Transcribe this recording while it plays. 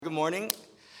good morning.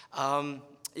 I'm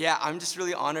just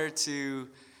really honored to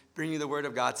bring you the Word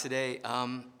of God today.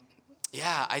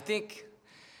 I think,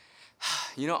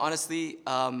 honestly,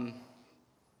 my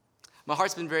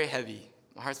heart's been very heavy.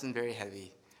 My heart's been very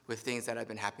heavy with things that have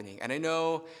been happening. And I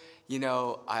know,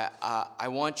 I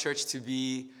want church to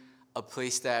be a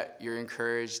place that you're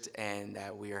encouraged and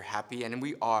that we are happy, and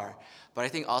we are. But I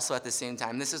think also at the same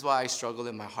time, this is why I struggle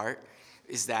in my heart,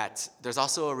 is that there's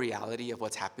also a reality of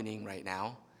what's happening right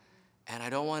now. And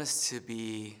I don't want us to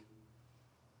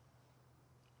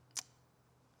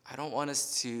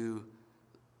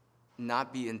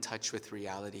not be in touch with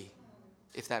reality,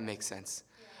 if that makes sense.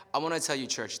 I want to tell you,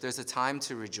 church, there's a time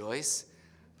to rejoice,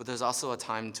 but there's also a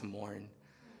time to mourn.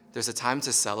 There's a time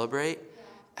to celebrate,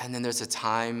 and then there's a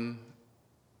time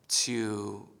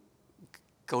to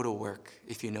go to work,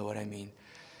 if you know what I mean.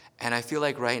 And I feel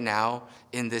like right now,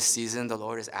 in this season, the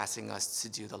Lord is asking us to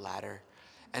do the latter.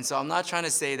 And so I'm not trying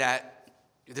to say that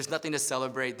there's nothing to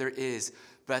celebrate. There is.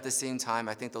 But at the same time,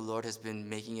 I think the Lord has been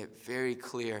making it very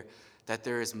clear that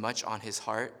there is much on his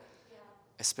heart,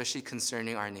 especially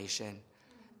concerning our nation.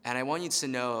 And I want you to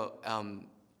know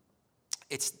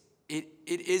it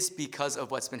is because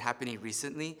of what's been happening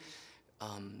recently.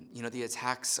 The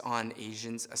attacks on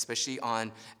Asians, especially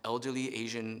on elderly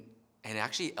Asian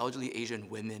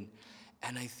women.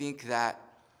 And I think that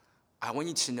I want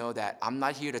you to know that I'm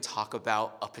not here to talk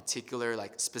about a particular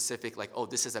specific,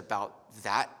 this is about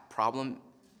that problem.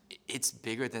 It's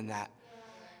bigger than that.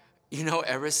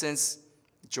 Ever since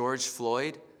George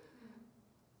Floyd,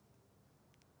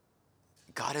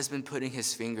 God has been putting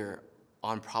his finger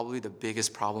on probably the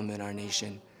biggest problem in our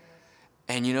nation.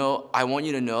 And I want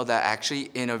you to know that actually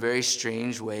in a very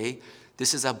strange way,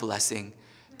 this is a blessing.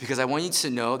 Because I want you to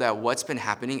know that what's been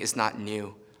happening is not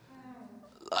new.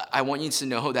 I want you to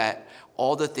know that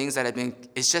all the things that have been,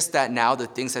 it's just that now the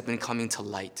things have been coming to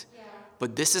light.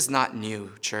 But this is not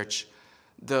new, church.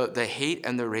 The hate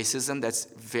and the racism that's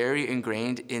very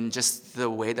ingrained in just the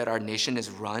way that our nation is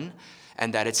run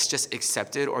and that it's just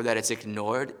accepted or that it's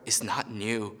ignored is not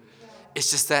new. It's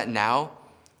just that now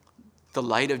the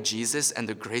light of Jesus and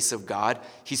the grace of God,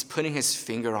 he's putting his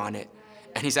finger on it.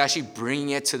 And he's actually bringing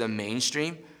it to the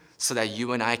mainstream so that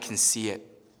you and I can see it.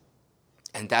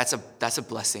 And that's a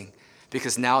blessing,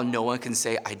 because now no one can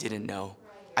say, I didn't know,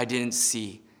 I didn't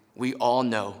see. We all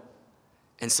know.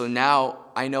 And so now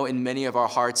I know in many of our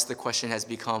hearts, the question has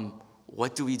become,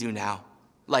 what do we do now?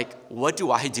 What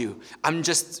do I do? I'm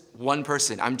just one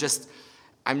person. I'm just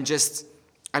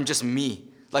me.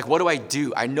 What do I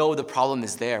do? I know the problem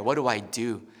is there. What do I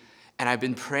do? And I've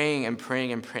been praying and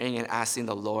praying and praying and asking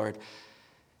the Lord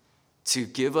to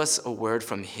give us a word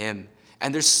from him.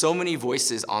 And there's so many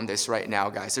voices on this right now,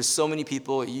 guys. There's so many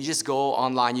people. You just go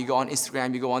online, you go on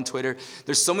Instagram, you go on Twitter.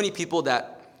 There's so many people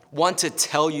that want to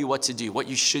tell you what to do, what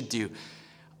you should do.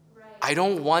 Right. I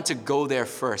don't want to go there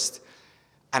first.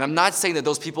 And I'm not saying that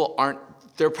those people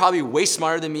they're probably way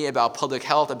smarter than me about public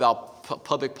health, about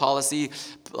public policy,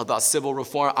 about civil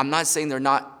reform. I'm not saying they're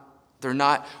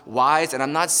not wise, and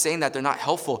I'm not saying that they're not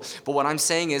helpful. But what I'm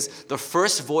saying is the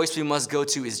first voice we must go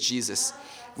to is Jesus.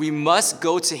 We must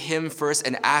go to him first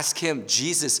and ask him,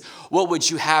 Jesus, what would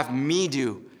you have me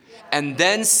do? And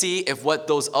then see if what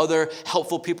those other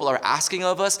helpful people are asking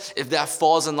of us, if that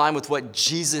falls in line with what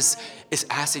Jesus is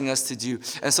asking us to do.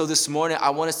 And so this morning,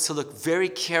 I want us to look very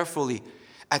carefully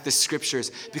at the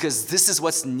scriptures, because this is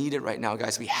what's needed right now,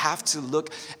 guys. We have to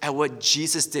look at what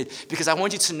Jesus did, because I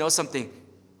want you to know something.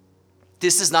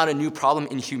 This is not a new problem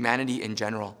in humanity in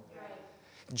general.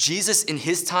 Jesus, in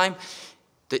his time,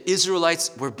 the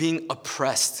Israelites were being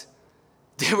oppressed.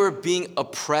 They were being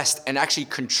oppressed and actually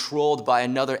controlled by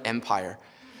another empire.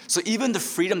 So even the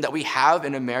freedom that we have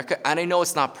in America, and I know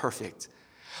it's not perfect,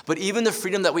 but even the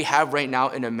freedom that we have right now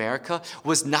in America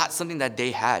was not something that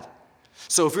they had.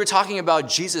 So if we're talking about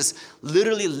Jesus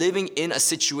literally living in a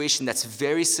situation that's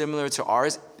very similar to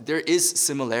ours, there is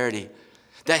similarity.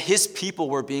 That his people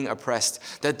were being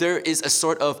oppressed, that there is a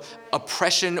sort of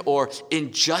oppression or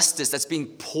injustice that's being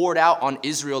poured out on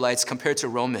Israelites compared to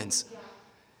Romans.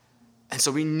 And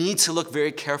so we need to look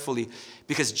very carefully,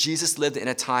 because Jesus lived in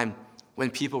a time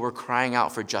when people were crying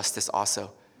out for justice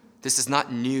also. This is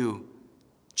not new.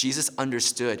 Jesus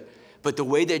understood. But the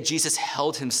way that Jesus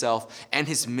held himself and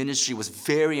his ministry was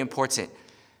very important,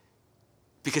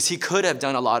 because he could have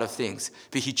done a lot of things,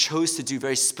 but he chose to do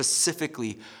very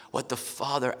specifically what the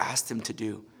Father asked him to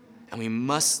do. And we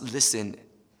must listen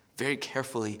very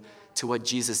carefully to what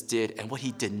Jesus did and what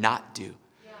he did not do.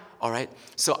 All right?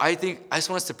 So I just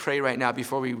want us to pray right now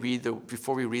before we read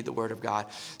the Word of God.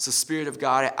 So Spirit of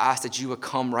God, I ask that you would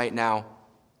come right now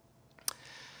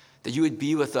that you would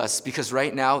be with us, because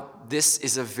right now, this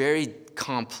is a very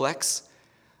complex,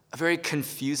 a very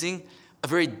confusing, a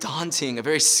very daunting, a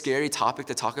very scary topic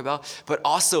to talk about, but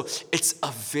also it's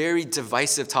a very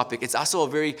divisive topic. It's also a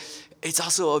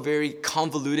very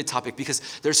convoluted topic, because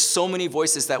there's so many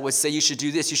voices that would say you should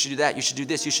do this, you should do that, you should do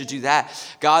this, you should do that.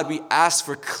 God, we ask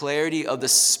for clarity of the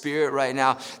Spirit right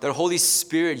now, that Holy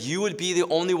Spirit, you would be the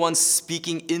only one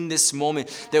speaking in this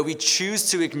moment, that we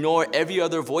choose to ignore every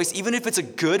other voice, even if it's a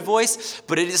good voice,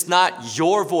 but it is not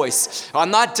your voice. I'm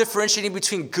not differentiating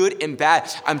between good and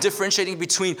bad. I'm differentiating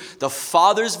between the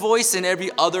Father's voice and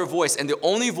every other voice. And the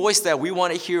only voice that we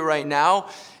want to hear right now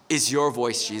is your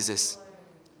voice, Jesus.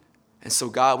 And so,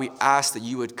 God, we ask that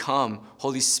you would come,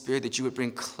 Holy Spirit, that you would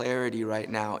bring clarity right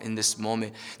now in this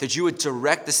moment, that you would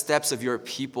direct the steps of your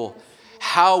people.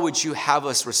 How would you have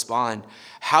us respond?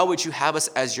 How would you have us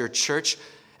as your church,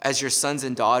 as your sons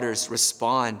and daughters,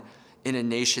 respond in a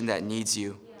nation that needs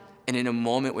you and in a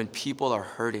moment when people are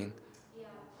hurting?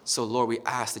 So, Lord, we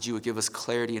ask that you would give us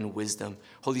clarity and wisdom.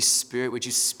 Holy Spirit, would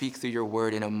you speak through your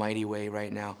word in a mighty way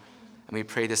right now? And we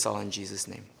pray this all in Jesus'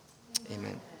 name.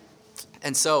 Amen.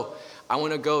 And so I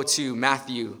want to go to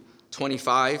Matthew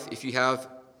 25, if you have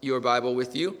your Bible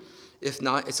with you. If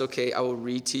not, it's okay. I will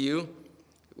read to you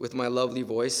with my lovely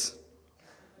voice.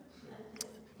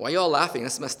 Why are y'all laughing?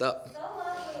 That's messed up.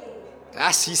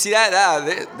 You see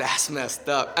that? That's messed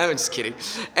up. I'm just kidding.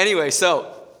 Anyway,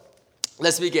 so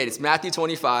let's begin. It's Matthew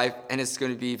 25, and it's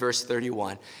going to be verse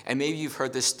 31. And maybe you've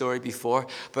heard this story before,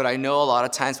 but I know a lot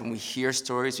of times when we hear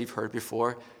stories we've heard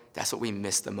before, that's what we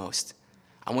miss the most.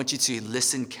 I want you to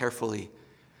listen carefully.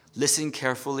 Listen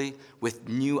carefully with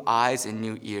new eyes and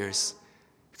new ears,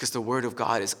 because the word of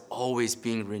God is always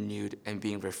being renewed and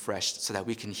being refreshed so that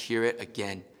we can hear it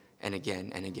again and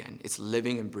again and again. It's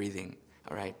living and breathing,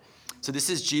 all right? So this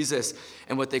is Jesus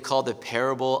and what they call the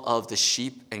parable of the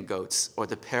sheep and goats, or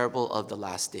the parable of the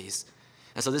last days.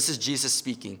 And so this is Jesus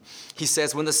speaking. He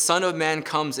says, when the Son of Man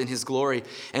comes in his glory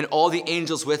and all the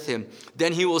angels with him,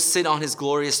 then he will sit on his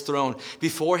glorious throne.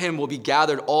 Before him will be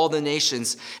gathered all the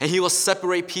nations, and he will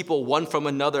separate people one from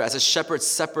another as a shepherd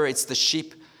separates the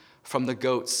sheep from the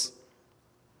goats.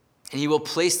 And he will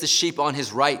place the sheep on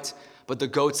his right, but the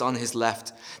goats on his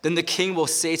left. Then the king will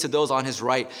say to those on his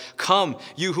right, come,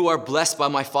 you who are blessed by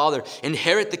my Father,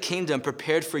 inherit the kingdom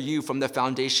prepared for you from the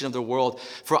foundation of the world.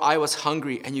 For I was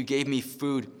hungry, and you gave me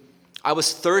food. I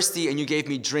was thirsty, and you gave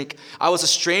me drink. I was a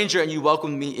stranger, and you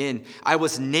welcomed me in. I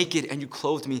was naked, and you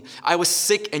clothed me. I was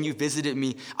sick, and you visited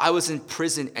me. I was in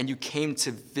prison, and you came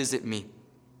to visit me.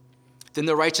 Then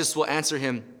the righteous will answer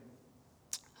him,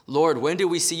 Lord, when did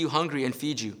we see you hungry and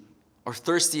feed you, or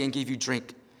thirsty and give you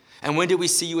drink? And when did we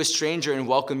see you a stranger and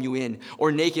welcome you in,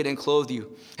 or naked and clothe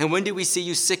you? And when did we see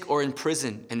you sick or in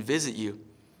prison and visit you?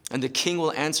 And the king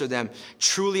will answer them,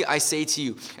 truly I say to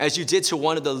you, as you did to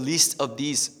one of the least of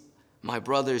these, my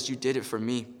brothers, you did it for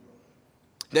me.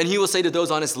 Then he will say to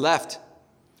those on his left,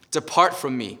 depart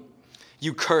from me,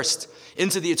 you cursed,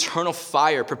 into the eternal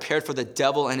fire prepared for the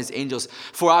devil and his angels.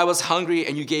 For I was hungry,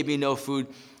 and you gave me no food.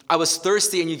 I was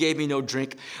thirsty, and you gave me no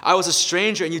drink. I was a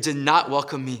stranger, and you did not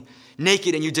welcome me.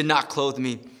 Naked, and you did not clothe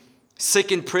me.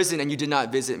 Sick in prison, and you did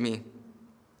not visit me.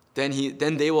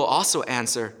 Then they will also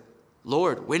answer,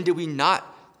 Lord, when did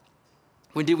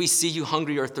we see you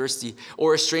hungry or thirsty,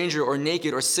 or a stranger, or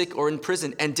naked, or sick, or in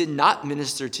prison, and did not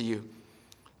minister to you?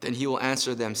 Then he will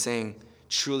answer them, saying,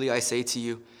 truly I say to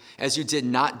you, as you did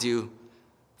not do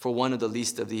for one of the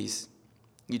least of these,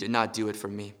 you did not do it for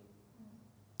me.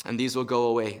 And these will go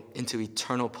away into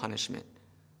eternal punishment,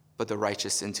 but the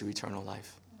righteous into eternal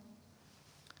life.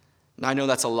 Now, I know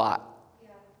that's a lot.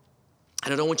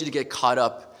 And I don't want you to get caught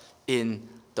up in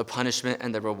the punishment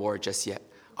and the reward just yet.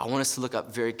 I want us to look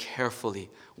up very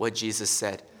carefully what Jesus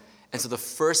said. And so the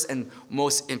first and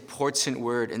most important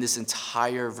word in this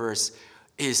entire verse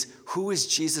is, who is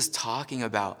Jesus talking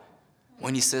about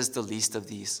when he says the least of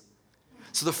these?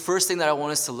 So the first thing that I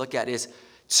want us to look at is,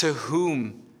 to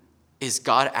whom is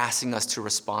God asking us to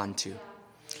respond to?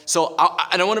 So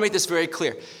I want to make this very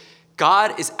clear.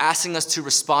 God is asking us to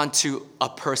respond to a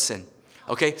person,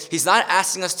 okay? He's not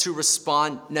asking us to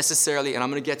respond necessarily, and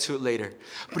I'm going to get to it later,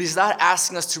 but he's not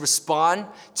asking us to respond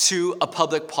to a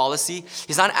public policy.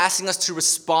 He's not asking us to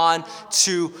respond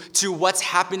to what's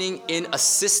happening in a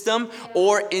system,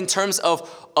 or in terms of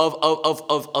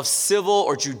civil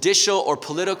or judicial or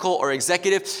political or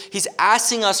executive. He's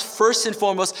asking us first and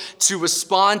foremost to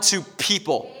respond to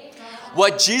people.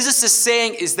 What Jesus is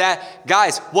saying is that,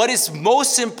 guys, what is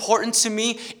most important to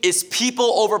me is people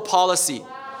over policy,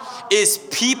 is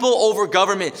people over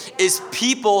government, is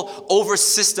people over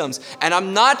systems. And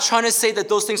I'm not trying to say that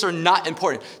those things are not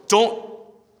important. Don't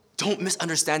Don't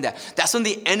misunderstand that. That's when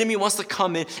the enemy wants to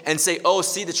come in and say, oh,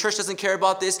 see, the church doesn't care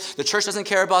about this. The church doesn't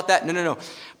care about that. No.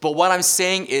 But what I'm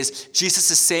saying is Jesus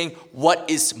is saying what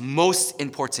is most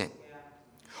important.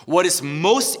 What is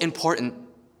most important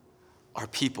are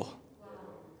people.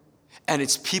 And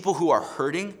it's people who are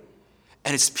hurting,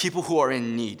 and it's people who are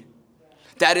in need.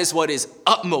 That is what is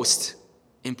utmost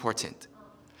important.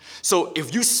 So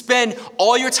if you spend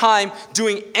all your time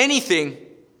doing anything,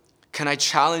 can I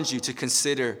challenge you to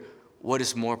consider what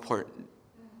is more important?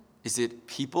 Is it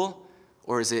people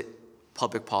or is it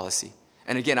public policy?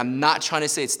 And again, I'm not trying to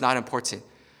say it's not important,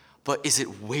 but is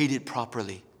it weighted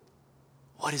properly?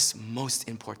 What is most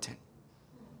important?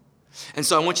 And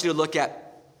so I want you to look at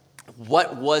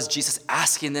what was Jesus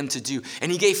asking them to do?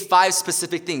 And he gave 5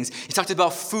 specific things. He talked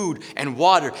about food and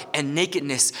water and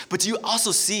nakedness. But do you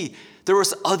also see there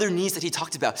was other needs that he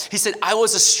talked about? He said, I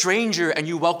was a stranger and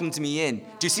you welcomed me in.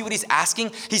 Do you see what he's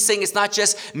asking? He's saying it's not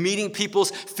just meeting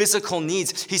people's physical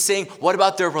needs. He's saying, what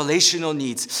about their relational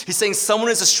needs? He's saying someone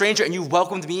is a stranger and you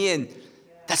welcomed me in.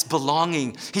 That's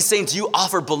belonging. He's saying, do you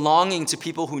offer belonging to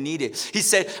people who need it? He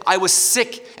said, I was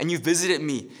sick and you visited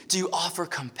me. Do you offer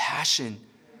compassion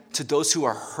to those who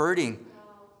are hurting?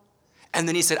 And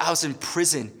then he said, I was in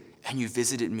prison and you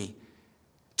visited me.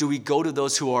 Do we go to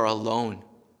those who are alone,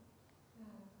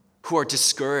 who are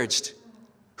discouraged,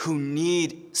 who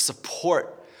need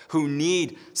support, who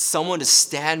need someone to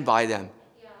stand by them?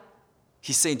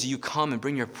 He's saying, do you come and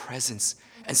bring your presence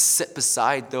and sit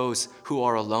beside those who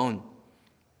are alone?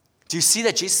 Do you see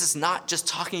that Jesus is not just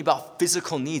talking about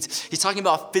physical needs? He's talking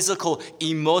about physical,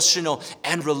 emotional,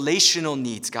 and relational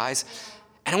needs, guys.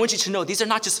 And I want you to know, these are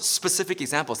not just specific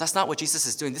examples. That's not what Jesus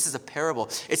is doing. This is a parable.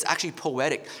 It's actually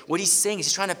poetic. What he's saying is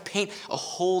he's trying to paint a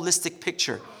holistic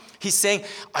picture. He's saying,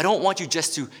 I don't want you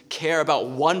just to care about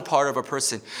one part of a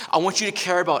person. I want you to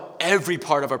care about every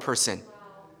part of a person.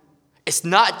 It's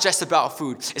not just about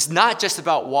food. It's not just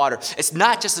about water. It's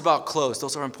not just about clothes.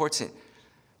 Those are important.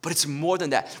 But it's more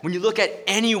than that. When you look at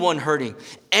anyone hurting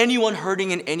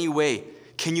in any way,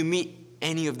 can you meet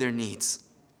any of their needs?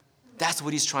 That's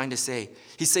what he's trying to say.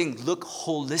 He's saying, look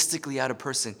holistically at a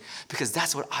person, because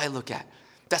that's what I look at.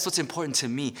 That's what's important to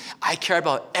me. I care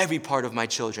about every part of my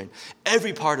children,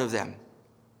 every part of them.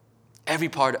 Every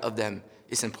part of them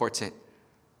is important.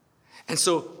 And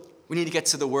so we need to get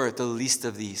to the word, the least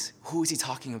of these. Who is he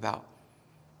talking about?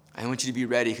 I want you to be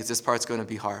ready because this part's going to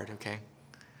be hard, okay?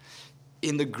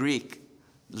 In the Greek,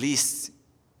 least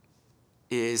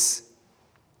is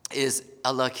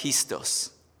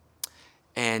elakistos.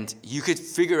 And you could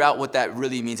figure out what that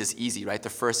really means. It's easy, right? The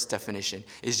first definition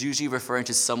is usually referring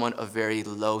to someone of very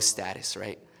low status,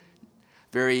 right?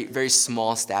 Very, very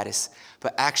small status.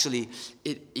 But actually,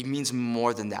 it means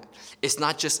more than that. It's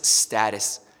not just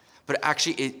status, but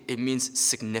actually it means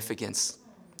significance,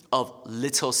 of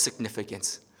little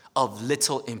significance, of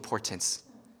little importance.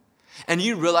 And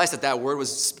you realize that word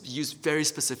was used very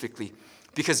specifically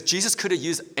because Jesus could have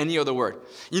used any other word.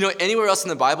 You know, anywhere else in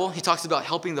the Bible, he talks about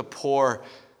helping the poor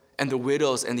and the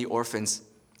widows and the orphans.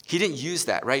 He didn't use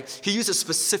that, right? He used a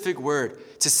specific word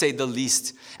to say the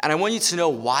least. And I want you to know,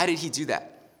 why did he do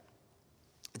that?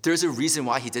 There's a reason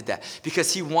why he did that.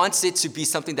 Because he wants it to be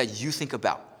something that you think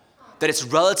about, that it's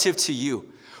relative to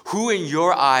you. Who in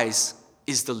your eyes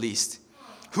is the least?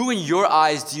 Who in your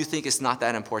eyes do you think is not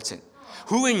that important?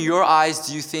 Who in your eyes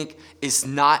do you think is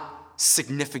not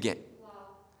significant?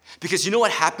 Because you know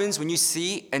what happens when you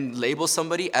see and label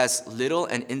somebody as little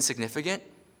and insignificant?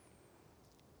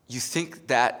 You think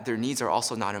that their needs are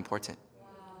also not important.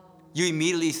 You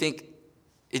immediately think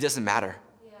it doesn't matter.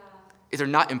 They're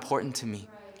not important to me.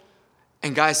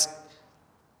 And guys,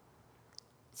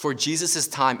 for Jesus'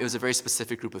 time, it was a very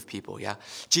specific group of people, yeah?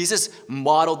 Jesus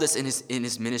modeled this in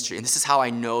his ministry, and this is how I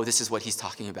know this is what he's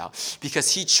talking about. Because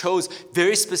he chose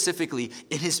very specifically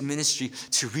in his ministry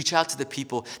to reach out to the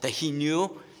people that he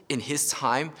knew in his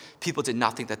time, people did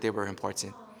not think that they were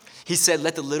important. He said,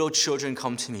 let the little children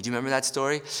come to me. Do you remember that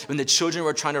story? When the children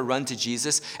were trying to run to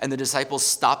Jesus, and the disciples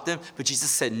stopped them, but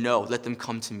Jesus said, no, let them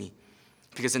come to me.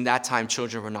 Because in that time,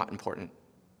 children were not important.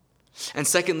 And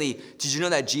secondly, did you know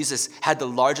that Jesus had the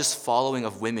largest following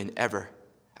of women ever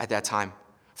at that time?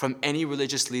 From any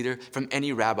religious leader, from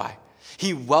any rabbi.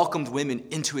 He welcomed women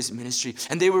into his ministry,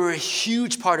 and they were a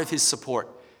huge part of his support.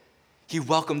 He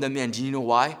welcomed them in. Do you know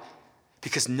why?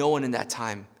 Because no one in that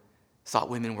time thought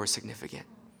women were significant.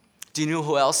 Do you know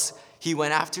who else he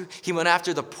went after? He went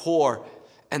after the poor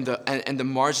and the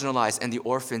marginalized and the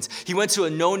orphans. He went to a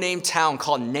no-name town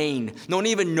called Nain. No one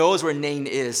even knows where Nain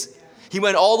is. He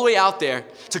went all the way out there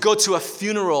to go to a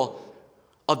funeral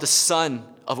of the son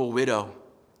of a widow.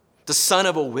 The son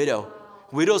of a widow.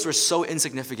 Widows were so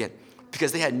insignificant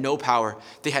because they had no power,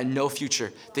 they had no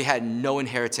future, they had no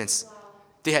inheritance.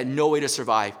 They had no way to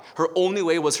survive. Her only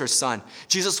way was her son.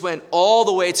 Jesus went all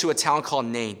the way to a town called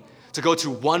Nain to go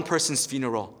to one person's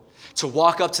funeral, to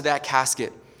walk up to that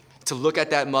casket, to look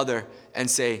at that mother and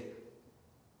say,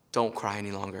 don't cry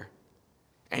any longer.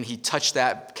 And he touched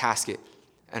that casket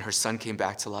and her son came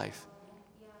back to life.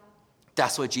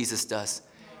 That's what Jesus does.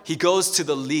 He goes to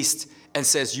the least and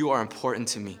says, you are important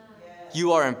to me.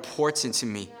 You are important to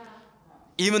me.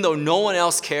 Even though no one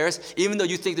else cares, even though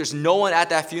you think there's no one at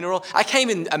that funeral, I can't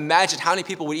even imagine how many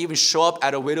people would even show up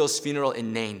at a widow's funeral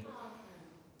in Nain.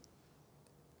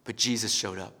 But Jesus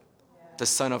showed up. The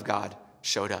Son of God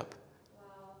showed up.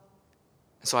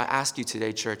 So I ask you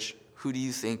today, church, who do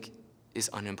you think is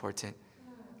unimportant?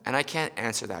 And I can't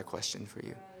answer that question for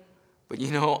you. But you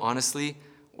know, honestly,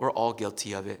 we're all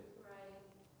guilty of it.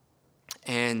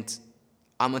 And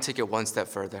I'm going to take it one step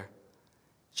further.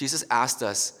 Jesus asked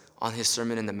us on his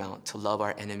Sermon on the Mount to love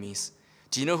our enemies.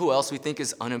 Do you know who else we think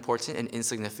is unimportant and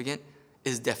insignificant?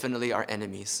 Is definitely our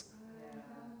enemies.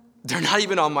 They're not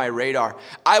even on my radar.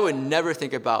 I would never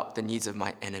think about the needs of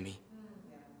my enemy.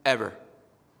 Ever.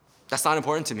 That's not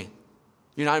important to me.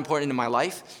 You're not important to my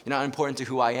life. You're not important to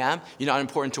who I am. You're not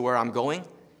important to where I'm going.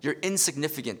 You're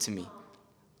insignificant to me.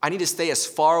 I need to stay as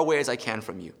far away as I can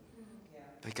from you.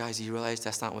 But guys, you realize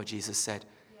that's not what Jesus said.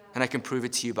 And I can prove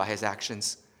it to you by his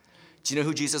actions. Do you know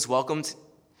who Jesus welcomed?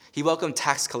 He welcomed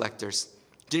tax collectors.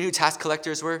 Do you know who tax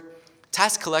collectors were?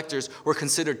 Tax collectors were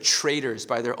considered traitors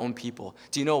by their own people.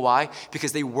 Do you know why?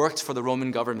 Because they worked for the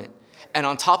Roman government. And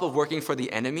on top of working for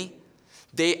the enemy,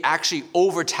 they actually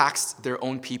overtaxed their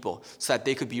own people so that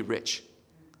they could be rich.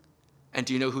 And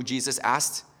do you know who Jesus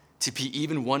asked to be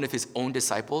even one of his own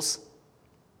disciples?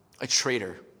 A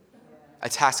traitor, a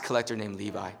tax collector named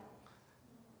Levi.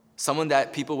 Someone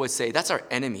that people would say, that's our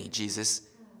enemy, Jesus.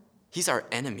 He's our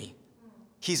enemy.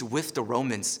 He's with the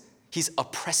Romans. He's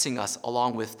oppressing us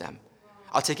along with them.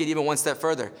 I'll take it even one step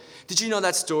further. Did you know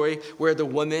that story where the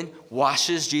woman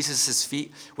washes Jesus'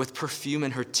 feet with perfume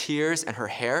in her tears and her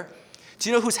hair? Do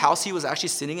you know whose house he was actually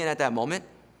sitting in at that moment?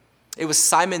 It was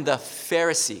Simon the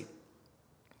Pharisee.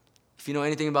 If you know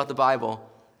anything about the Bible,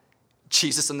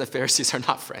 Jesus and the Pharisees are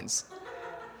not friends.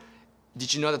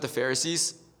 Did you know that the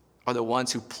Pharisees are the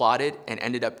ones who plotted and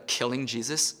ended up killing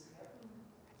Jesus?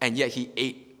 And yet he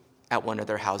ate at one of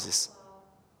their houses.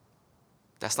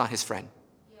 That's not his friend.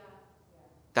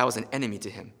 That was an enemy to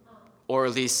him. Or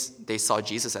at least they saw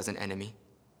Jesus as an enemy.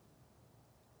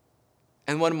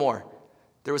 And one more.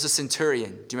 There was a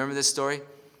centurion. Do you remember this story?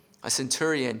 A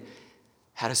centurion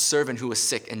had a servant who was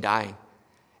sick and dying.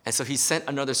 And so he sent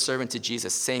another servant to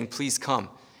Jesus saying, please come.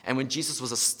 And when Jesus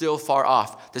was still far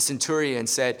off, the centurion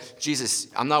said, Jesus,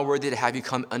 I'm not worthy to have you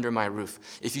come under my roof.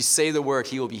 If you say the word,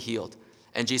 he will be healed.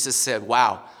 And Jesus said,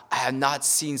 wow, I have not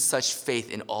seen such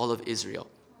faith in all of Israel.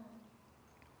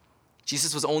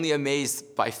 Jesus was only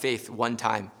amazed by faith one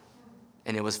time,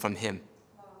 and it was from him.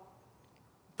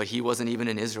 But he wasn't even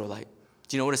an Israelite.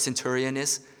 Do you know what a centurion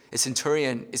is? A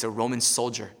centurion is a Roman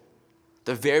soldier.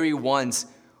 The very ones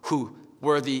who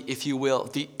were the, if you will,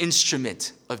 the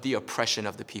instrument of the oppression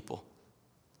of the people.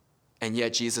 And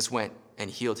yet Jesus went and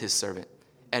healed his servant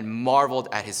and marveled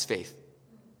at his faith.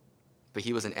 But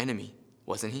he was an enemy,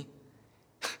 wasn't he?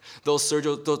 Those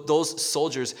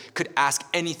soldiers could ask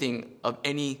anything of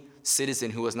any citizen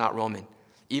who was not Roman,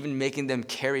 even making them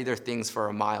carry their things for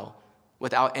a mile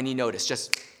without any notice.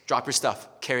 Just drop your stuff,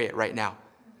 carry it right now.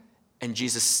 And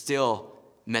Jesus still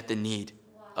met the need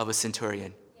of a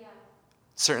centurion.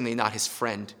 Certainly not his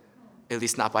friend, at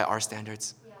least not by our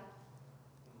standards.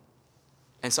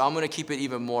 And so I'm going to keep it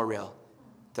even more real,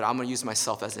 that I'm going to use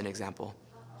myself as an example.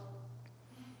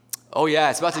 Oh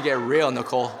yeah, it's about to get real,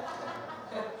 Nicole.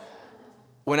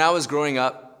 When I was growing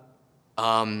up,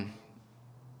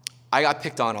 I got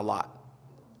picked on a lot.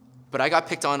 But I got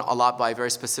picked on a lot by a very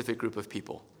specific group of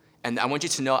people. And I want you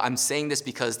to know I'm saying this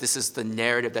because this is the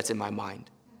narrative that's in my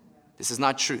mind. This is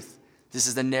not truth. This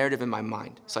is the narrative in my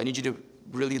mind. So I need you to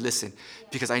really listen,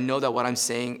 because I know that what I'm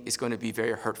saying is going to be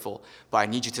very hurtful, but I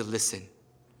need you to listen.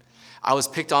 I was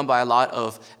picked on by a lot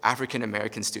of African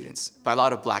American students, by a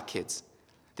lot of black kids.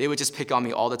 They would just pick on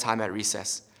me all the time at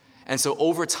recess. And so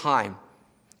over time,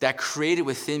 that created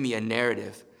within me a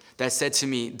narrative that said to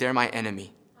me, they're my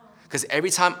enemy. Because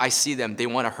every time I see them, they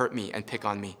want to hurt me and pick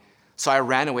on me. So I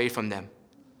ran away from them.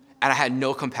 And I had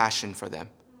no compassion for them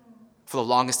for the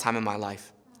longest time in my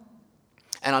life.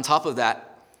 And on top of that,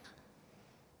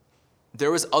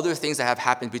 there was other things that have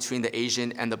happened between the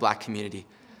Asian and the black community.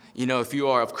 You know, if you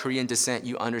are of Korean descent,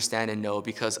 you understand and know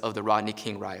because of the Rodney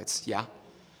King riots, yeah?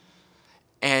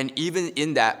 And even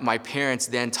in that, my parents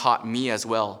then taught me as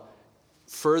well,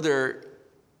 further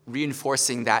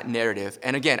reinforcing that narrative.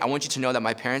 And again, I want you to know that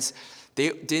my parents, they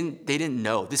didn't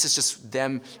know. This is just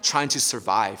them trying to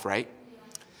survive, right?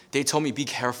 They told me, be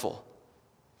careful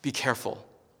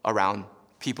around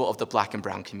people of the black and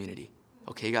brown community.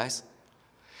 Okay, guys?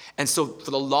 And so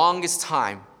for the longest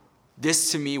time,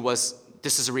 this to me was,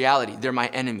 this is a reality. They're my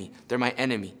enemy. They're my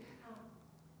enemy.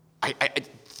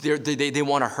 They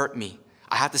want to hurt me.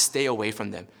 I have to stay away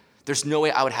from them. There's no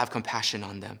way I would have compassion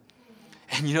on them.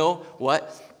 And you know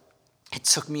what? It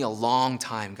took me a long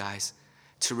time, guys,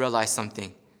 to realize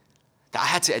something. That I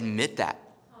had to admit that.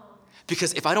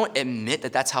 Because if I don't admit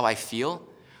that that's how I feel,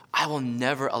 I will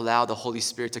never allow the Holy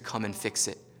Spirit to come and fix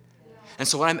it. And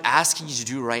so what I'm asking you to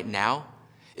do right now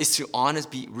is to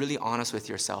be really honest with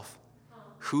yourself.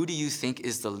 Who do you think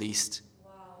is the least?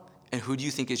 And who do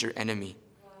you think is your enemy?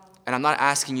 And I'm not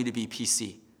asking you to be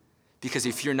PC. Because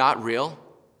if you're not real,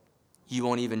 you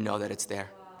won't even know that it's there.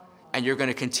 And you're going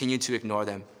to continue to ignore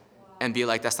them and be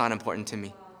like, that's not important to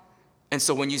me. And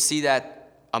so when you see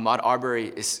that Ahmaud Arbery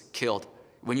is killed,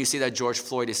 when you see that George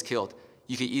Floyd is killed,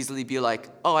 you could easily be like,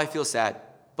 oh, I feel sad,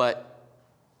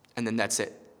 and then that's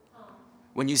it.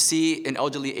 When you see an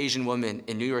elderly Asian woman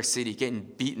in New York City getting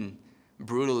beaten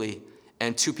brutally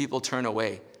and 2 people turn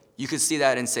away, you could see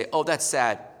that and say, oh, that's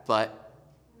sad, but.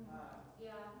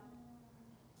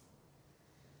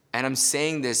 And I'm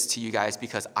saying this to you guys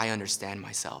because I understand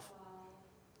myself.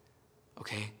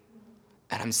 Okay?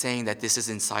 And I'm saying that this is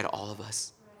inside all of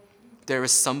us. There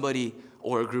is somebody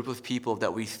or a group of people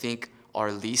that we think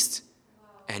are least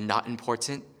and not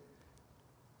important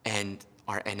and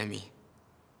our enemy.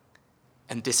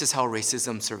 And this is how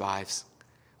racism survives,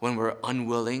 when we're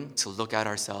unwilling to look at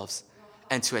ourselves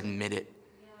and to admit it.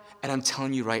 And I'm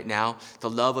telling you right now, the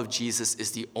love of Jesus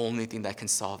is the only thing that can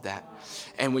solve that.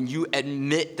 And when you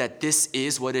admit that this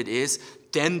is what it is,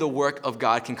 then the work of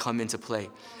God can come into play.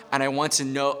 And I want you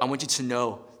to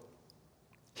know,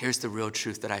 here's the real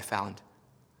truth that I found.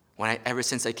 Ever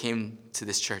since I came to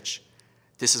this church,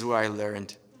 this is where I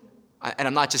learned. And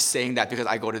I'm not just saying that because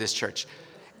I go to this church.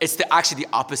 It's actually the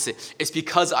opposite. It's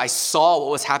because I saw what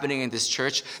was happening in this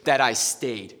church that I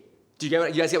stayed. You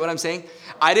guys get what I'm saying?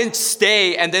 I didn't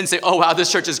stay and then say, oh, wow,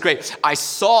 this church is great. I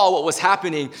saw what was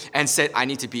happening and said, I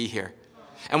need to be here.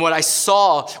 And what I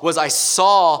saw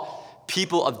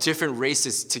people of different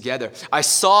races together. I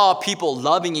saw people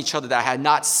loving each other that I had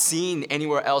not seen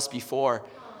anywhere else before.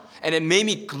 And it made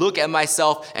me look at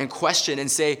myself and question and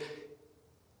say,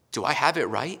 do I have it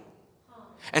right?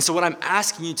 And so what I'm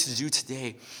asking you to do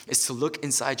today is to look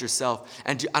inside yourself.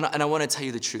 And I want to tell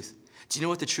you the truth. Do you know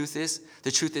what the truth is?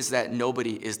 The truth is that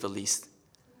nobody is the least.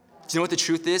 Do you know what the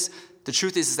truth is? The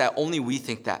truth is that only we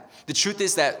think that. The truth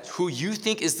is that who you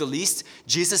think is the least,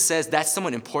 Jesus says that's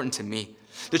someone important to me.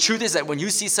 The truth is that when you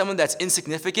see someone that's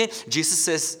insignificant, Jesus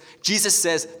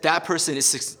says that person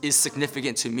is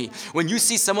significant to me. When you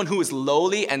see someone who is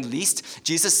lowly and least,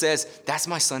 Jesus says that's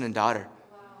my son and daughter.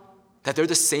 That they're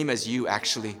the same as you,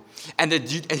 actually. And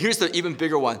here's the even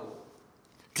bigger one.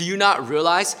 Do you not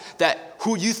realize that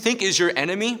who you think is your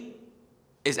enemy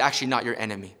is actually not your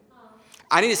enemy?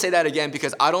 I need to say that again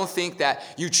because I don't think that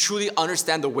you truly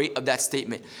understand the weight of that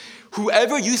statement.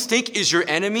 Whoever you think is your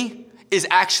enemy is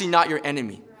actually not your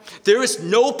enemy. There is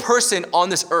no person on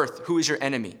this earth who is your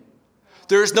enemy.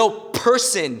 There is no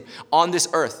person on this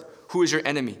earth who is your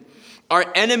enemy. Our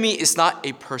enemy is not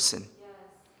a person.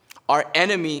 Our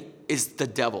enemy is the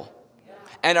devil.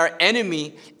 And our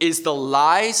enemy is the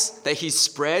lies that he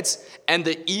spreads and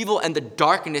the evil and the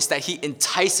darkness that he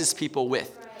entices people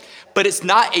with. But it's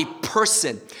not a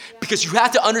person, because you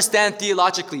have to understand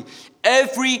theologically,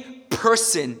 every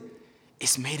person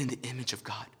is made in the image of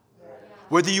God.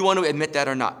 Whether you want to admit that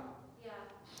or not.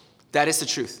 That is the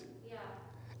truth.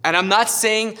 And I'm not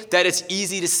saying that it's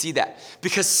easy to see that,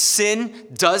 because sin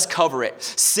does cover it.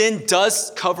 Sin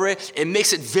does cover it. It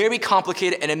makes it very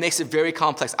complicated and it makes it very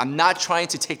complex. I'm not trying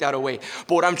to take that away.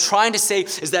 But what I'm trying to say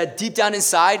is that deep down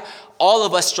inside, all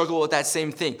of us struggle with that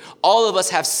same thing. All of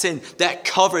us have sin that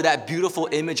cover that beautiful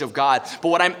image of God. But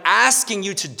what I'm asking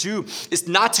you to do is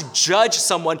not to judge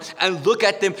someone and look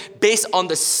at them based on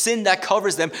the sin that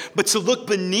covers them, but to look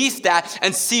beneath that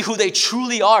and see who they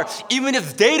truly are, even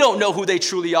if they don't know who they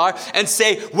truly are, and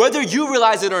say, whether you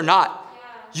realize it or not,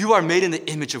 you are made in the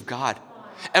image of God.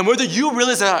 And whether you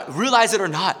realize it or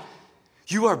not,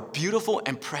 you are beautiful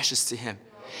and precious to Him.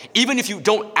 Even if you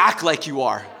don't act like you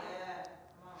are.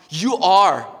 You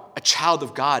are a child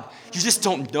of God. You just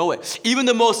don't know it. Even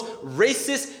the most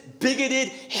racist, bigoted,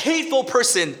 hateful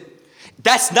person,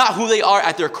 that's not who they are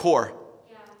at their core.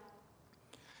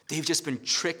 They've just been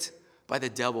tricked by the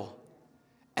devil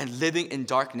and living in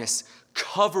darkness,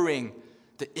 covering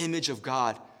the image of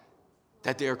God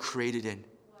that they are created in.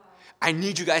 I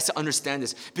need you guys to understand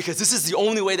this because this is the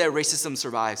only way that racism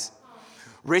survives.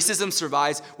 Racism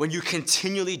survives when you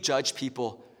continually judge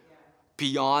people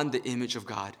beyond the image of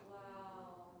God.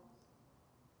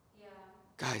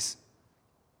 Guys,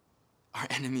 our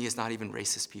enemy is not even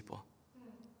racist people.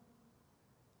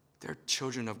 They're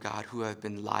children of God who have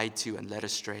been lied to and led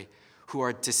astray, who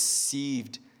are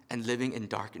deceived and living in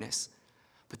darkness.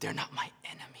 But they're not my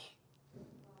enemy.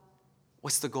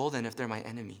 What's the goal then if they're my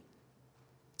enemy?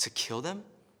 To kill them?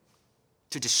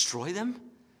 To destroy them?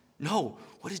 No.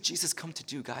 What did Jesus come to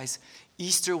do, guys?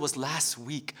 Easter was last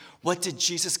week. What did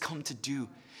Jesus come to do?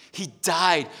 He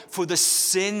died for the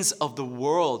sins of the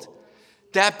world.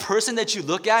 That person that you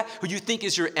look at, who you think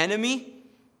is your enemy,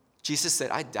 Jesus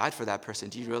said, I died for that person.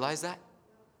 Do you realize that?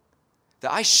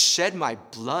 That I shed my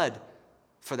blood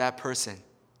for that person.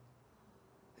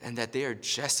 And that they are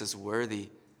just as worthy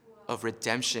of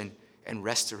redemption and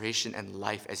restoration and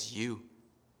life as you.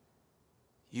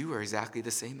 You are exactly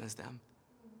the same as them.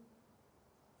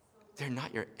 They're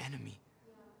not your enemy.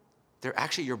 They're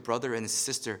actually your brother and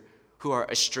sister who are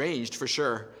estranged for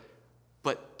sure,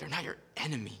 but they're not your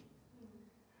enemy.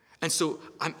 And so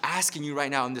I'm asking you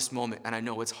right now in this moment, and I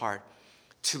know it's hard,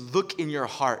 to look in your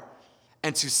heart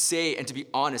and to say and to be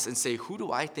honest and say, who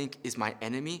do I think is my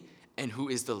enemy and who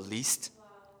is the least?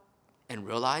 And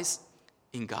realize,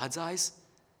 in God's eyes,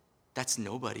 that's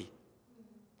nobody.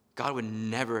 God would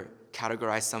never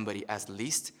categorize somebody as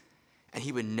least, and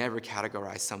he would never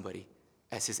categorize somebody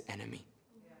as his enemy.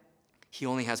 He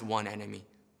only has one enemy,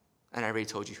 and I already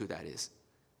told you who that is.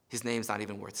 His name's not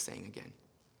even worth saying again.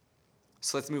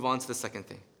 So let's move on to the second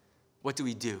thing. What do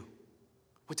we do?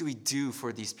 What do we do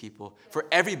for these people? For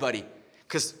everybody?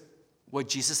 Because what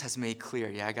Jesus has made clear,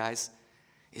 yeah, guys,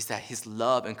 is that his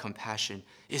love and compassion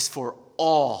is for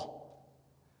all.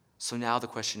 So now the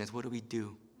question is, what do we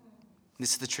do?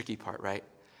 This is the tricky part, right?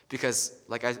 Because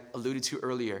like I alluded to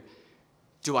earlier,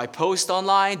 do I post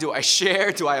online? Do I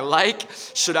share? Do I like?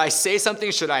 Should I say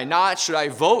something? Should I not? Should I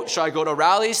vote? Should I go to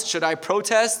rallies? Should I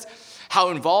protest? How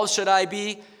involved should I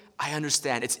be? I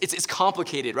understand. It's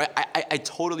complicated, right? I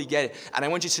totally get it. And I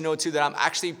want you to know, too, that I'm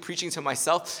actually preaching to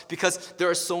myself because there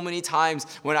are so many times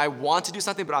when I want to do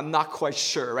something, but I'm not quite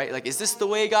sure, right? Like, is this the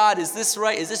way, God? Is this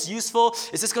right? Is this useful?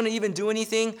 Is this going to even do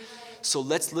anything? So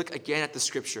let's look again at the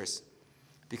scriptures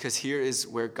because here is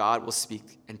where God will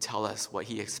speak and tell us what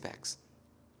he expects.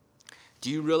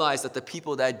 Do you realize that the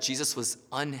people that Jesus was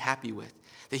unhappy with,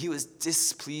 that he was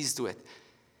displeased with,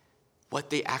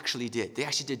 what they actually did? They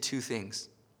actually did two things.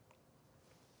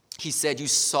 He said, you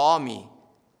saw me,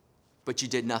 but you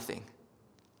did nothing.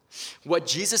 What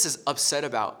Jesus is upset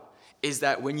about is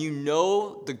that when you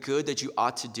know the good that you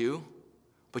ought to do,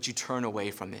 but you turn away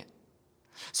from it.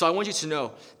 So I want you to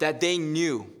know that they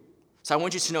knew. So I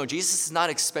want you to know Jesus is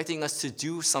not expecting us to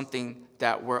do something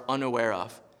that we're unaware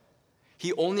of.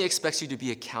 He only expects you to be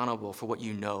accountable for what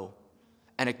you know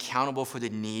and accountable for the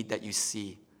need that you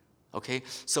see. Okay?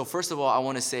 So first of all, I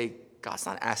want to say, God's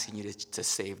not asking you to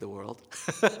save the world.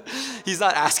 He's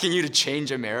not asking you to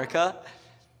change America.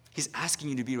 He's asking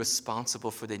you to be responsible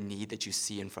for the need that you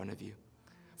see in front of you,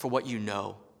 for what you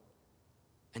know,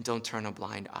 and don't turn a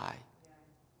blind eye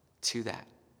to that.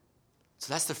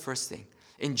 So that's the first thing.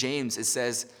 In James, it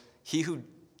says, he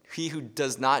who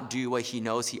does not do what he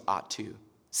knows he ought to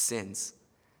sins.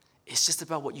 It's just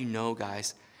about what you know,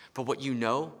 guys. But what you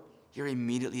know, you're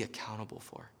immediately accountable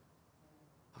for.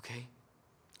 Okay?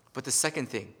 But the second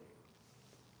thing,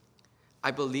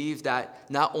 I believe that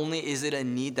not only is it a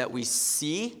need that we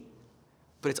see,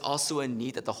 but it's also a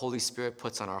need that the Holy Spirit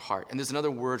puts on our heart. And there's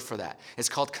another word for that. It's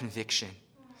called conviction.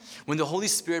 When the Holy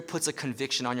Spirit puts a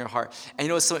conviction on your heart. And you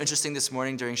know what's so interesting this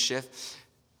morning during shift?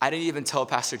 I didn't even tell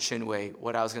Pastor Chinwei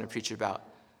what I was going to preach about.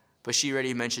 But she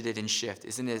already mentioned it in shift.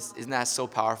 Isn't that so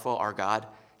powerful, our God?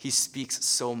 He speaks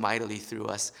so mightily through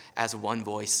us as one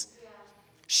voice.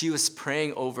 She was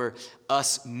praying over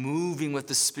us moving with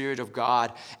the Spirit of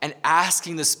God and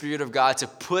asking the Spirit of God to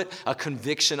put a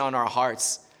conviction on our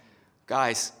hearts.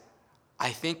 Guys,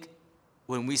 I think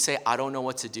when we say, I don't know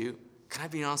what to do, can I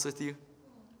be honest with you?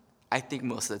 I think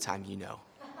most of the time you know.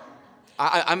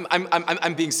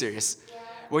 I'm being serious.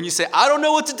 When you say, I don't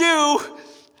know what to do,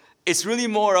 it's really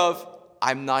more of,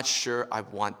 I'm not sure I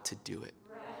want to do it.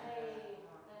 Right.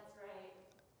 That's right.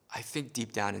 I think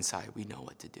deep down inside, we know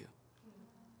what to do.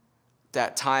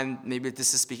 That time, maybe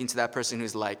this is speaking to that person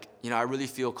who's like, I really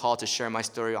feel called to share my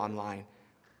story online,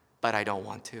 but I don't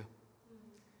want to.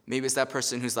 Maybe it's that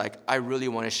person who's like, I really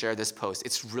want to share this post.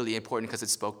 It's really important because it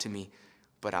spoke to me,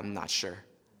 but I'm not sure.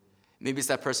 Maybe it's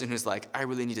that person who's like, I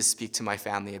really need to speak to my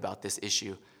family about this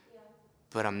issue,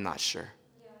 but I'm not sure.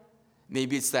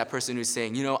 Maybe it's that person who's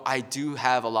saying, I do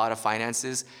have a lot of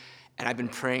finances, and I've been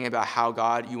praying about how,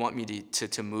 God, you want me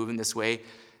to move in this way,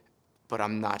 but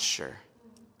I'm not sure.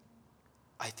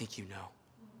 I think you know.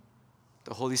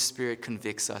 The Holy Spirit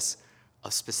convicts us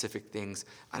of specific things.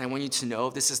 And I want you to know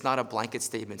this is not a blanket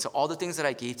statement. So all the things that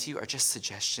I gave to you are just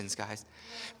suggestions, guys.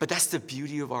 But that's the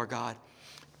beauty of our God.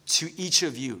 To each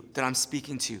of you that I'm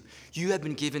speaking to, you have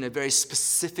been given a very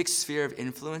specific sphere of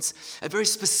influence, a very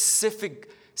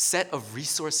specific set of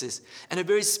resources, and a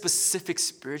very specific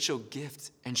spiritual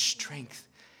gift and strength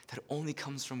that only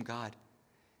comes from God.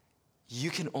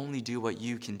 You can only do what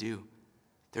you can do.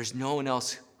 There's no one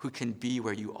else who can be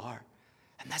where you are.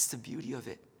 And that's the beauty of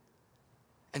it.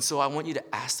 And so I want you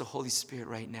to ask the Holy Spirit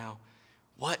right now,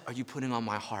 what are you putting on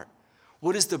my heart?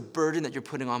 What is the burden that you're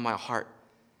putting on my heart?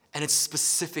 And it's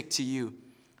specific to you.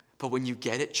 But when you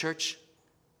get it, church,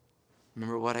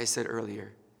 remember what I said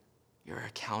earlier. You're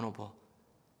accountable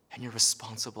and you're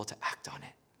responsible to act on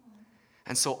it.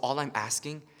 And so all I'm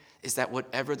asking is that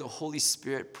whatever the Holy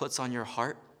Spirit puts on your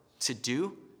heart to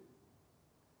do,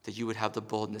 that you would have the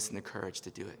boldness and the courage to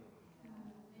do it.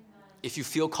 If you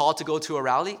feel called to go to a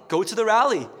rally, go to the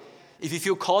rally. If you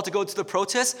feel called to go to the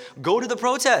protest, go to the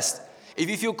protest. If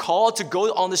you feel called to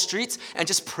go on the streets and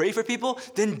just pray for people,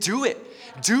 then do it.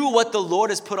 Do what the Lord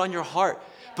has put on your heart.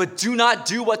 But do not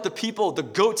do what the people, the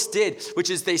goats did, which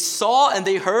is they saw and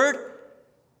they heard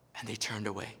and they turned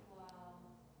away.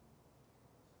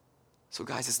 So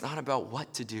guys, it's not about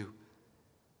what to do.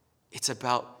 It's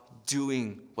about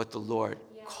doing what the Lord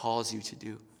calls you to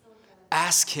do.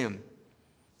 Ask him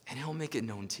and he'll make it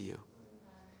known to you.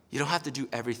 You don't have to do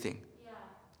everything.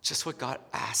 Just what God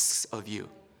asks of you.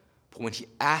 But when he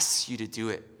asks you to do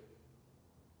it,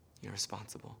 you're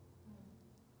responsible.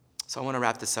 So I want to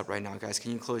wrap this up right now, guys.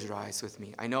 Can you close your eyes with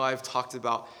me? I know I've talked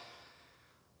about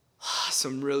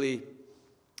some really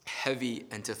heavy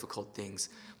and difficult things,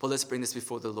 but let's bring this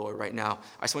before the Lord right now.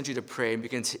 I just want you to pray and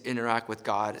begin to interact with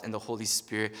God and the Holy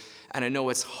Spirit. And I know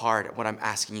it's hard what I'm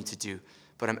asking you to do,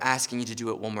 but I'm asking you to do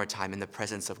it one more time in the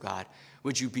presence of God.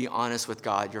 Would you be honest with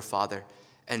God, your Father,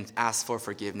 and ask for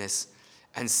forgiveness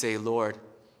and say, Lord,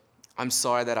 I'm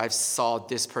sorry that I saw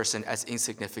this person as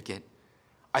insignificant.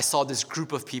 I saw this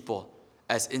group of people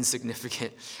as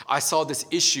insignificant. I saw this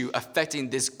issue affecting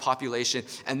this population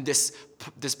and this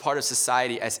part of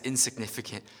society as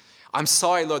insignificant. I'm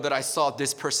sorry, Lord, that I saw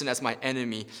this person as my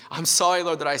enemy. I'm sorry,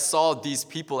 Lord, that I saw these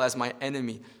people as my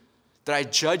enemy. That I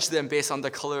judged them based on the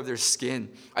color of their skin.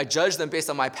 I judged them based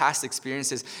on my past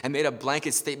experiences and made a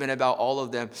blanket statement about all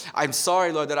of them. I'm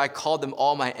sorry, Lord, that I called them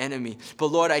all my enemy. But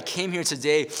Lord, I came here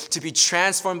today to be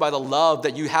transformed by the love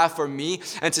that you have for me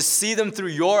and to see them through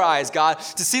your eyes, God.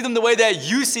 To see them the way that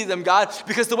you see them, God,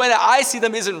 because the way that I see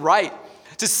them isn't right.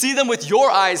 To see them with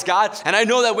your eyes, God. And I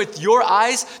know that with your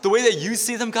eyes, the way that you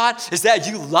see them, God, is that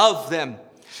you love them.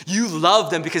 You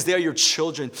love them because they are your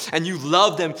children, and you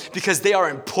love them because they are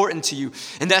important to you.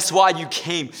 And that's why you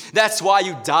came. That's why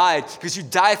you died, because you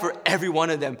died for every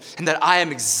one of them, and that I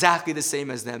am exactly the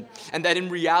same as them. And that in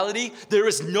reality, there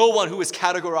is no one who is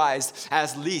categorized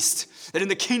as least. That in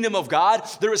the kingdom of God,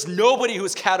 there is nobody who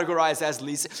is categorized as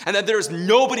least, and that there is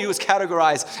nobody who is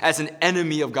categorized as an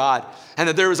enemy of God, and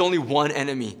that there is only one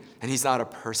enemy, and he's not a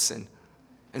person.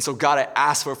 And so, God, I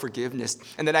ask for forgiveness.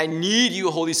 And that I need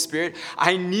you, Holy Spirit.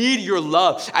 I need your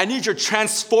love. I need your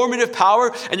transformative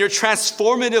power and your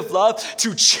transformative love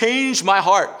to change my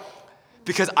heart.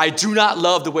 Because I do not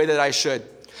love the way that I should.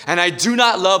 And I do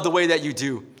not love the way that you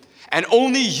do. And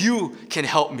only you can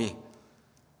help me.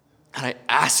 And I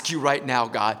ask you right now,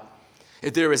 God,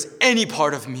 if there is any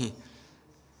part of me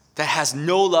that has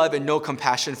no love and no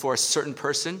compassion for a certain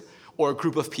person or a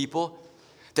group of people,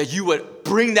 that you would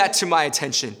bring that to my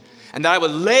attention and that I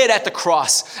would lay it at the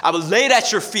cross. I would lay it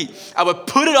at your feet. I would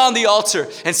put it on the altar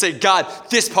and say, God,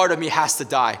 this part of me has to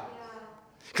die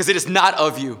because it is not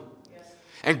of you.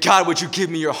 And God, would you give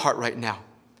me your heart right now?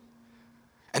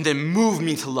 And then move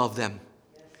me to love them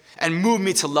and move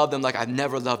me to love them like I've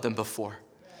never loved them before.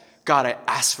 God, I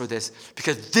ask for this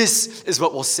because this is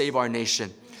what will save our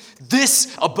nation.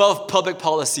 This above public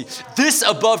policy, this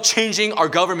above changing our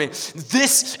government,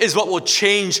 this is what will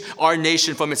change our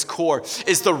nation from its core,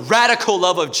 is the radical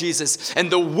love of Jesus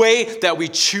and the way that we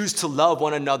choose to love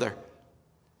one another.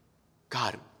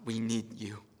 God, we need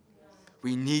you.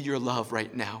 We need your love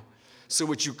right now. So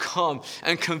would you come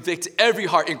and convict every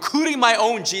heart, including my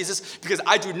own, Jesus, because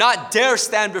I do not dare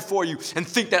stand before you and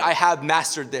think that I have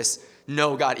mastered this.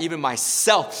 No, God, even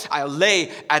myself, I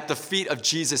lay at the feet of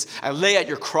Jesus. I lay at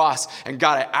your cross. And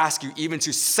God, I ask you even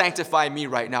to sanctify me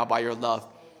right now by your love.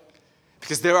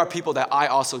 Because there are people that I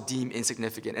also deem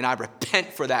insignificant. And I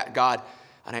repent for that, God.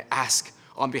 And I ask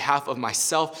on behalf of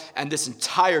myself and this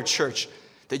entire church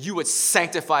that you would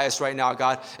sanctify us right now,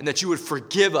 God. And that you would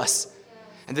forgive us.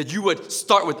 And that you would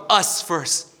start with us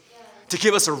first. To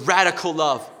give us a radical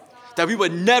love. That we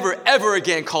would never, ever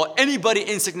again call anybody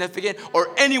insignificant or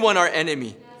anyone our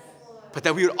enemy. But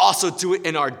that we would also do it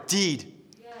in our deed.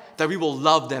 That we will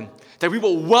love them. That we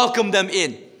will welcome them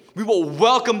in. We will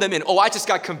welcome them in. Oh, I just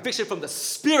got conviction from the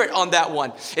Spirit on that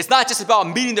one. It's not just about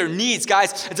meeting their needs,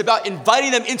 guys. It's about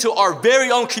inviting them into our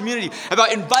very own community.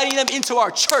 About inviting them into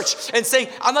our church and saying,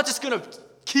 I'm not just going to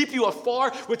keep you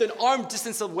afar with an arm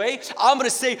distance away. I'm going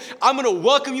to say, I'm going to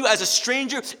welcome you as a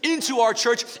stranger into our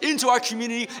church, into our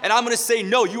community. And I'm going to say,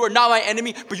 no, you are not my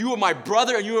enemy, but you are my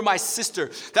brother and you are my sister.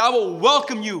 That I will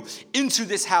welcome you into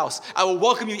this house. I will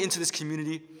welcome you into this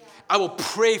community. I will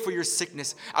pray for your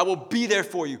sickness. I will be there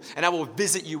for you. And I will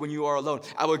visit you when you are alone.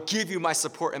 I will give you my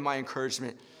support and my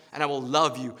encouragement. And I will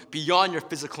love you beyond your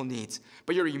physical needs,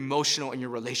 but your emotional and your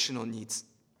relational needs.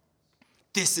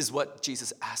 This is what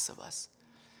Jesus asks of us.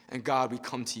 And God, we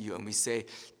come to you and we say,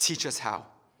 teach us how.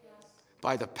 Yes.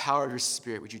 By the power of your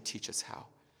Spirit, would you teach us how?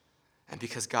 And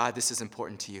because, God, this is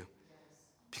important to you.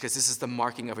 Because this is the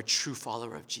marking of a true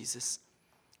follower of Jesus.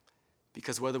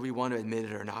 Because whether we want to admit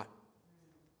it or not,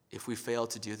 if we fail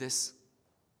to do this,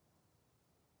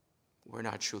 we're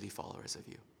not truly followers of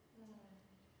you.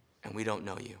 And we don't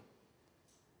know you.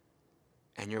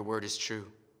 And your word is true.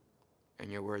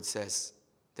 And your word says,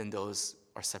 then those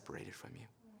are separated from you.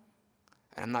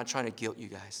 And I'm not trying to guilt you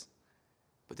guys,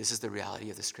 but this is the reality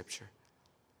of the scripture.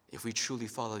 If we truly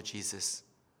follow Jesus,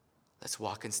 let's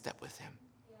walk in step with him.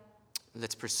 Yeah.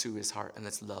 Let's pursue his heart and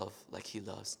let's love like he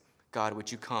loves. God,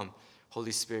 would you come?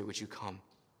 Holy Spirit, would you come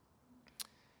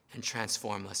and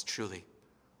transform us truly?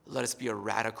 Let us be a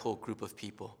radical group of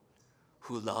people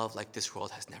who love like this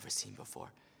world has never seen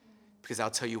before. Because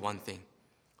I'll tell you one thing.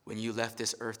 When you left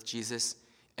this earth, Jesus,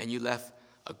 and you left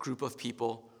a group of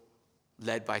people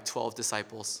led by 12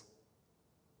 disciples,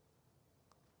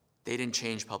 they didn't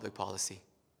change public policy.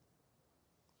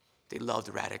 They loved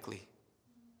radically.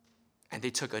 And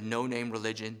they took a no-name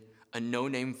religion, a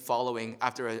no-name following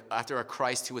after a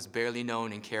Christ who was barely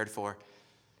known and cared for,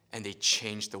 and they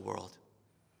changed the world.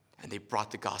 And they brought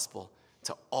the gospel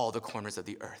to all the corners of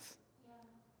the earth. Yeah.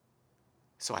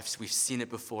 So we've seen it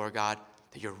before, God,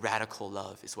 that your radical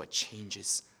love is what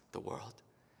changes the world.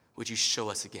 Would you show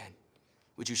us again?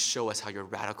 Would you show us how your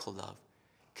radical love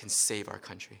can save our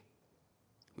country?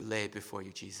 We lay it before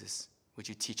you, Jesus. Would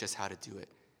you teach us how to do it?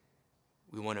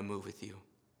 We want to move with you.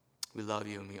 We love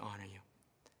you and we honor you.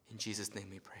 In Jesus' name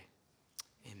we pray.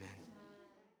 Amen.